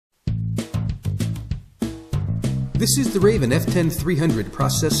This is the Raven F-10300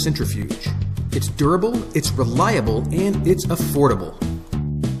 process centrifuge. It's durable, it's reliable, and it's affordable.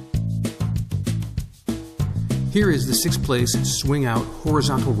 Here is the 6-place swing-out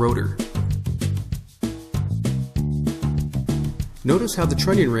horizontal rotor. Notice how the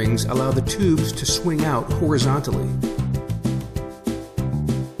trunnion rings allow the tubes to swing out horizontally.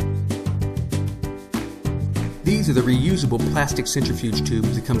 These are the reusable plastic centrifuge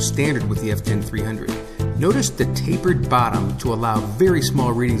tubes that come standard with the F-10300. Notice the tapered bottom to allow very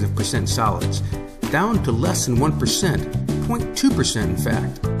small readings of percent solids, down to less than 1%, 0.2% in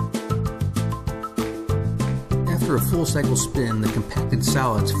fact. After a full cycle spin, the compacted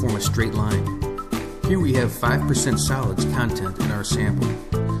solids form a straight line. Here we have 5% solids content in our sample,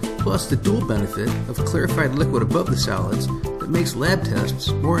 plus the dual benefit of clarified liquid above the solids that makes lab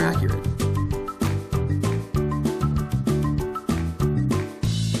tests more accurate.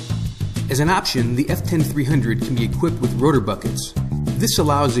 As an option, the F-10300 can be equipped with rotor buckets. This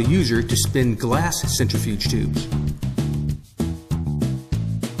allows a user to spin glass centrifuge tubes.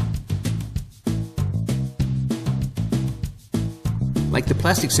 Like the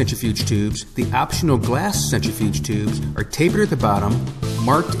plastic centrifuge tubes, the optional glass centrifuge tubes are tapered at the bottom,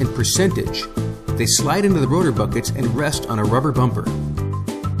 marked in percentage. They slide into the rotor buckets and rest on a rubber bumper.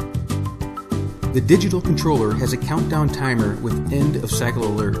 The digital controller has a countdown timer with end of cycle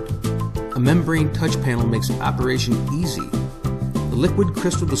alert. A membrane touch panel makes operation easy. The liquid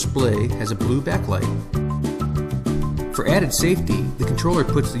crystal display has a blue backlight. For added safety, the controller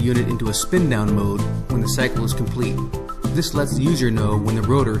puts the unit into a spin down mode when the cycle is complete. This lets the user know when the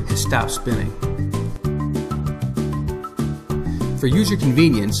rotor has stopped spinning. For user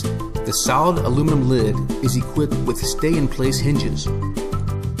convenience, the solid aluminum lid is equipped with stay-in-place hinges.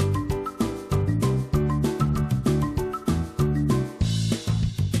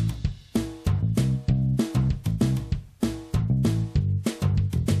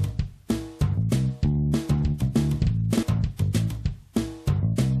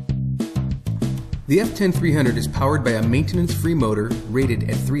 The F-10300 is powered by a maintenance-free motor rated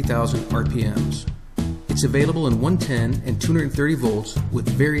at 3,000 RPMs. It's available in 110 and 230 volts with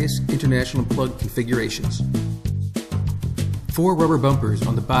various international plug configurations. 4 rubber bumpers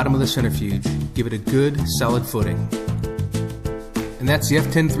on the bottom of the centrifuge give it a good, solid footing. And that's the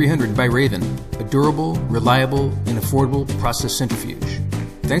F-10300 by Raven, a durable, reliable, and affordable process centrifuge.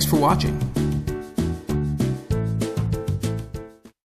 Thanks for watching.